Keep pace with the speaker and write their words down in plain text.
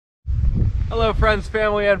Hello friends,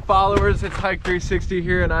 family, and followers. It's Hike 360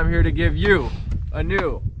 here, and I'm here to give you a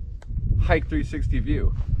new Hike 360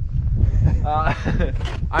 view.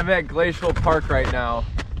 I'm at Glacial Park right now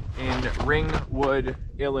in Ringwood,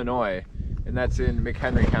 Illinois, and that's in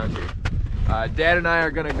McHenry County. Dad and I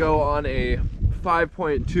are going to go on a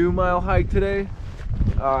 5.2 mile hike today.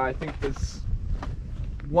 I think there's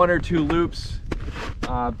 1 or 2 loops,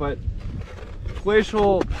 but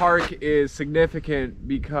Glacial Park is significant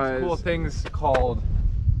because cool things called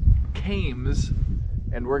kames,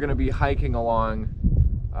 and we're going to be hiking along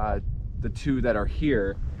the 2 that are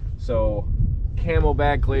here. So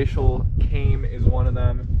Camelback Glacial Kame is one of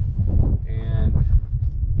them, and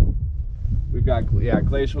we've got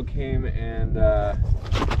Glacial Kame, and I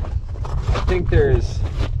think that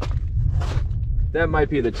might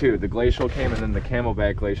be the 2, the Glacial Kame and then the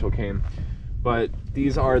Camelback Glacial Kame. But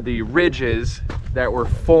these are the ridges that were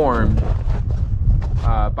formed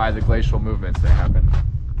by the glacial movements that happened.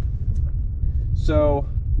 So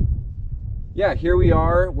yeah, here we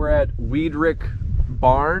are. We're at Weedrick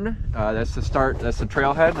Barn. That's the start. That's the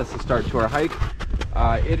trailhead. That's the start to our hike.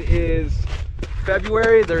 It is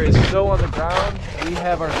February. There is snow on the ground. We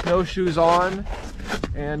have our snowshoes on,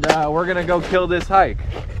 and we're gonna go kill this hike.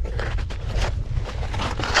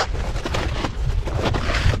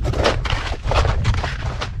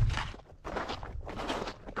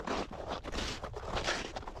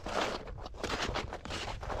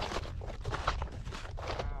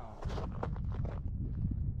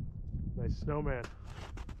 Nice snowman.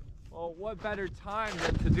 Well, what better time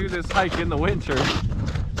than to do this hike in the winter?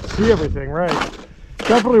 See everything, right?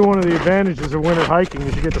 Definitely one of the advantages of winter hiking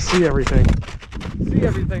is you get to see everything. See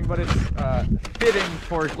everything, but it's fitting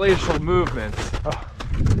for glacial movements. Oh,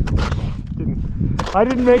 I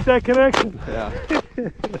didn't make that connection. Yeah.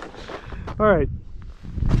 All right.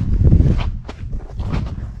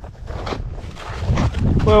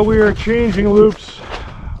 Well, we are changing loops.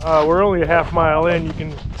 We're only a half mile in. You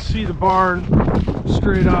can see the barn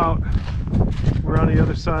straight out. We're on the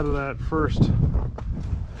other side of that first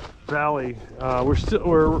valley.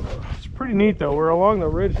 It's pretty neat though. We're along the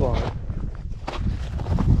ridge line,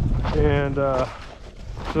 and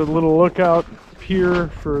there's a little lookout pier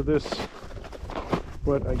for this,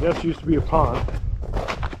 what I guess used to be a pond.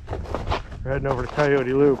 We're heading over to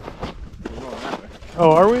Coyote Loop. We're going that way.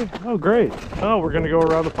 Oh, are we? Oh, great. Oh, we're gonna go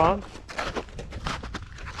around the pond.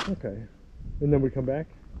 Okay, and then we come back?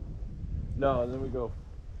 No, and then we go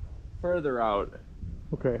further out.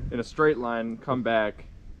 Okay. In a straight line, come back.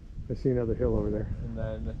 I see another hill over there. And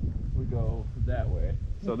then we go that way.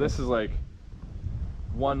 So this is like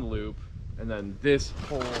one loop, and then this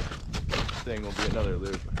whole thing will be another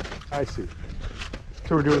loop. I see.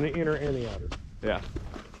 So we're doing the inner and the outer. Yeah.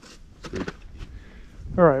 Sweet.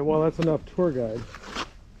 All right, well that's enough tour guide.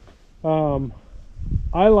 I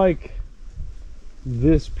like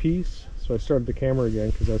this piece, so I started the camera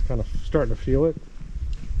again because I was kind of starting to feel it.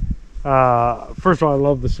 First of all, I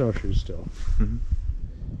love the snowshoes still. Mm-hmm.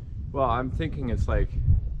 Well, I'm thinking it's like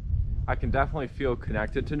I can definitely feel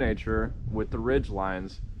connected to nature with the ridge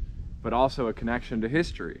lines, but also a connection to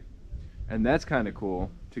history, and that's kind of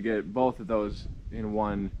cool to get both of those in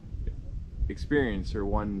one experience, or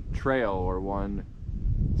one trail, or one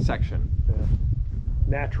section. Yeah.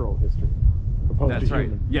 Natural history. That's right.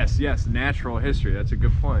 Yes, natural history. That's a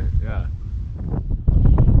good point. Yeah.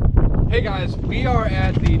 Hey guys, we are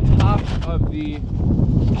at the top of the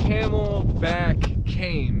Camelback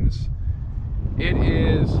Kames. It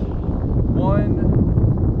is one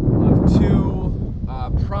of 2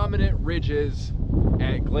 prominent ridges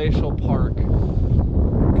at Glacial Park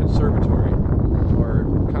Conservatory, or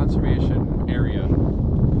conservation area.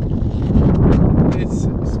 It's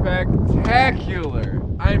spectacular.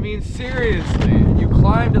 I mean, seriously, you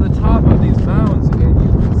climb to the top of these mounds and you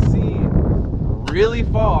can see really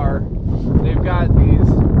far. They've got these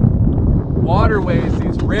waterways,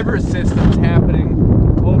 these river systems happening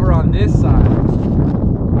over on this side.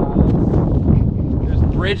 There's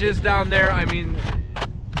bridges down there. I mean,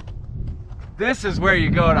 this is where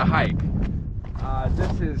you go to hike.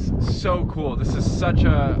 This is so cool. This is such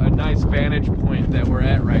a nice vantage point that we're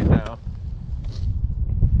at right now.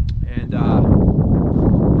 And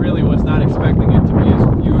really was not expecting it to be as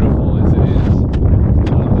beautiful as it is.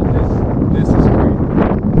 But this is great.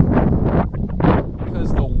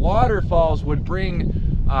 Because the waterfalls would bring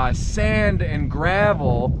sand and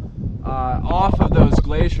gravel off of those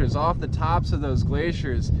glaciers, off the tops of those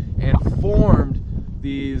glaciers, and formed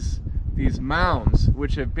these mounds,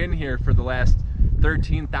 which have been here for the last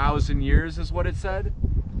 13,000 years is what it said.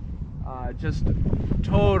 Just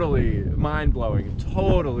totally mind-blowing,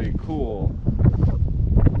 totally cool.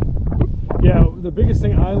 Yeah, the biggest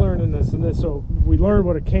thing I learned in this, so we learned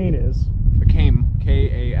what a cane is. A kame,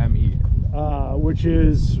 K-A-M-E. Which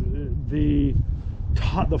is the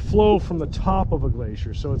flow from the top of a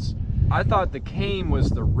glacier. So it's. I thought the kame was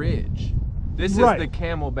the ridge. This is the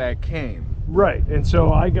Camelback Kame. Right, and so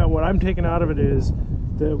what I'm taking out of it is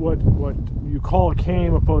that what you call a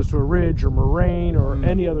kame opposed to a ridge or moraine or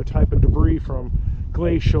any other type of debris from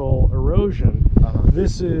glacial erosion.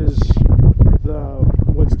 This is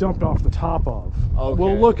what's dumped off the top of. Okay.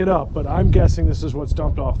 We'll look it up, but I'm guessing this is what's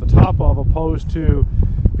dumped off the top of, opposed to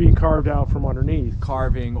being carved out from underneath.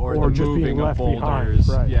 Carving or the just moving being left of boulders.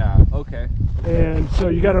 behind. Right. Yeah, okay. And so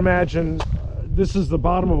you got to imagine this is the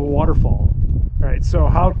bottom of a waterfall. Right, so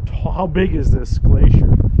how big is this glacier?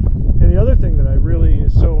 And the other thing that really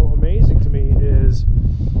is so amazing to me is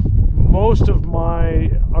most of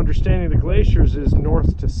my understanding of the glaciers is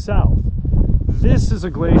north to south. This is a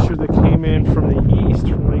glacier that came in from the east,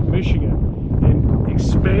 from Lake Michigan, and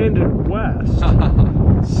expanded west,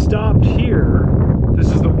 stopped here.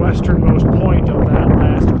 This is the westernmost point of that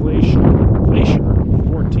last glacier,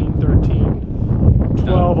 14, 13,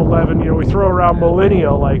 12, 11, you know, we throw around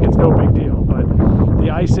millennial like it's no big deal, but the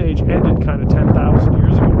ice age ended kind of 10,000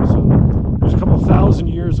 years ago, so there's a couple thousand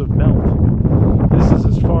years of melt. This is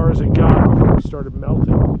as far as it got before it started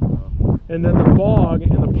melting. And then the bog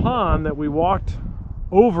and the pond that we walked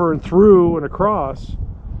over and through and across,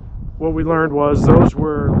 what we learned was those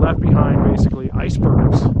were left behind basically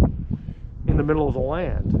icebergs in the middle of the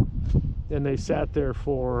land. And they sat there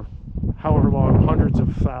for however long, hundreds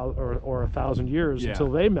of or 1,000 years until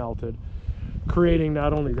they melted, creating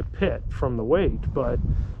not only the pit from the weight, but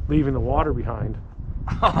leaving the water behind.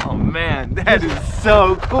 Oh man, that is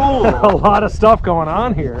so cool. A lot of stuff going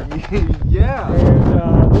on here. Yeah.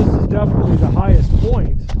 And this is definitely the highest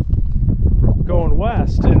point going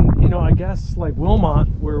west. And you know, I guess like Wilmot,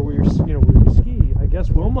 where we ski, I guess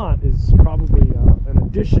Wilmot is probably an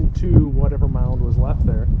addition to whatever mound was left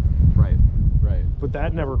there. Right, right. But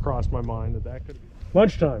that never crossed my mind that could be.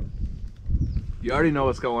 Lunchtime. You already know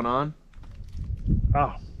what's going on.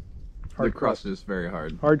 Oh, The crust is very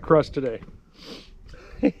hard. Hard crust today.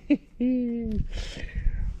 All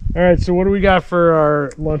right, so what do we got for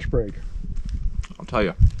our lunch break? I'll tell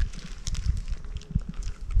you.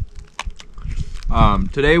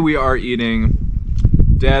 Today we are eating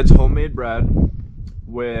Dad's homemade bread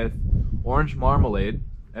with orange marmalade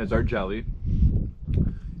as our jelly.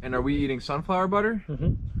 And are we eating sunflower butter?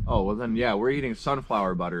 Mm-hmm. Oh, well then, yeah, we're eating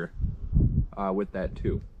sunflower butter with that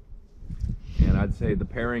too. And I'd say the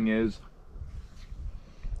pairing is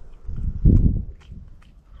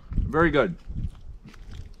very good.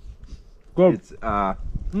 Good. It's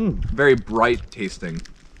very bright tasting.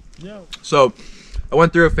 Yeah. So I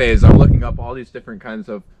went through a phase. I'm looking up all these different kinds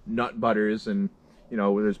of nut butters, and you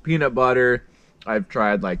know, there's peanut butter. I've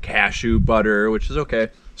tried like cashew butter, which is okay.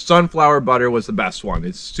 Sunflower butter was the best one.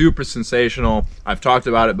 It's super sensational. I've talked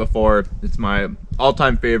about it before. It's my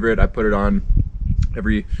all-time favorite. I put it on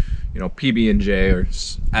every, you know, PB&J or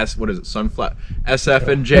what is it? Sunflower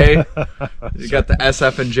SF&J. You got the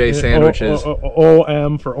SF&J sandwiches.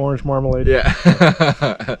 OM for orange marmalade.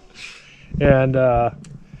 Yeah. And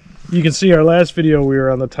you can see our last video, we were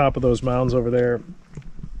on the top of those mounds over there.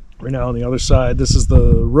 Right now on the other side, this is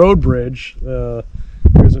the road bridge.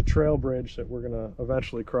 There's a trail bridge that we're gonna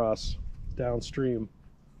eventually cross downstream.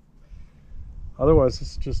 Otherwise,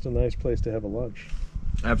 it's just a nice place to have a lunch.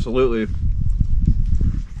 Absolutely.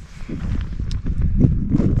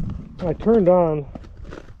 I turned on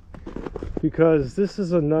because this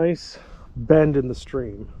is a nice bend in the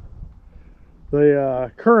stream.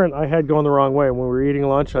 The current I had going the wrong way. When we were eating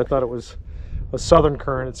lunch, I thought it was a southern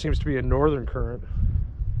current. It seems to be a northern current.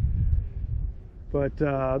 But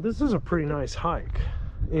this is a pretty nice hike.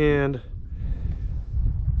 And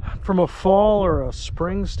from a fall or a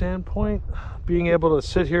spring standpoint, being able to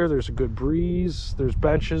sit here, there's a good breeze. There's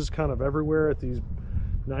benches kind of everywhere at these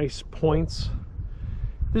nice points.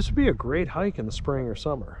 This would be a great hike in the spring or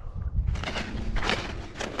summer.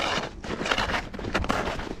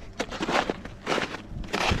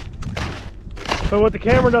 But what the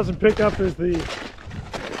camera doesn't pick up is the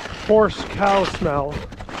horse cow smell.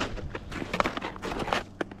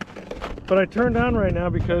 But I turned on right now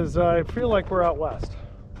because I feel like we're out west.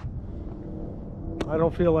 I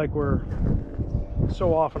don't feel like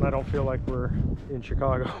so often I don't feel like we're in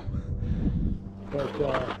Chicago. But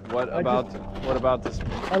what about this?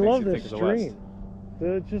 I love this stream.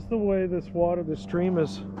 Just the way this stream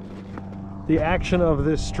is, the action of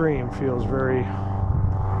this stream feels very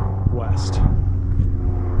west.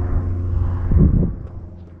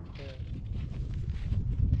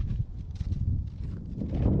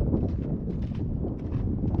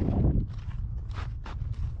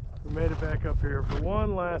 back up here for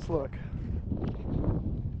one last look.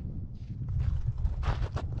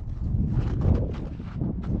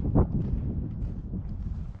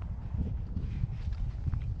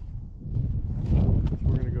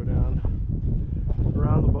 We're going to go down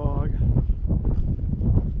around the bog.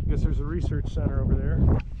 I guess there's a research center over there.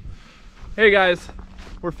 Hey guys,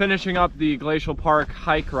 we're finishing up the Glacial Park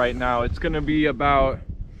hike right now. It's going to be about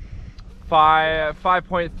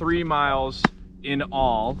 5.3 miles in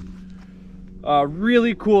all.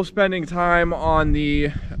 Really cool spending time on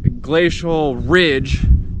the glacial ridge,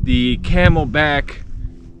 the Camelback.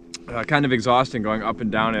 Kind of exhausting going up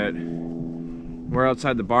and down it. We're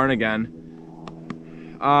outside the barn again.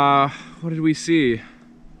 What did we see?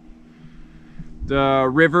 The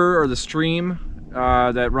river or the stream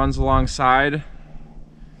that runs alongside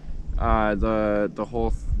the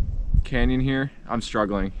whole canyon here. I'm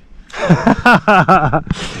struggling.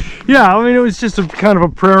 Yeah, I mean, it was just a kind of a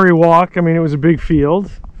prairie walk. I mean, it was a big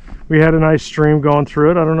field. We had a nice stream going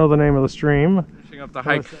through it. I don't know the name of the stream. Finishing up the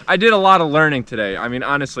hike. I did a lot of learning today. I mean,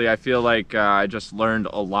 honestly, I feel like I just learned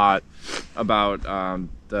a lot about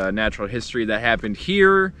the natural history that happened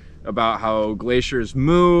here, about how glaciers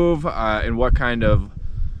move, and what kind of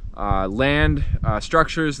land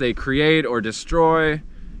structures they create or destroy,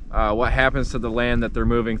 what happens to the land that they're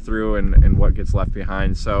moving through, and what gets left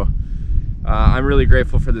behind. So I'm really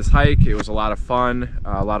grateful for this hike. It was a lot of fun,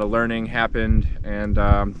 a lot of learning happened, and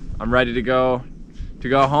I'm ready to go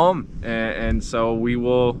home. And so we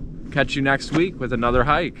will catch you next week with another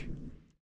hike.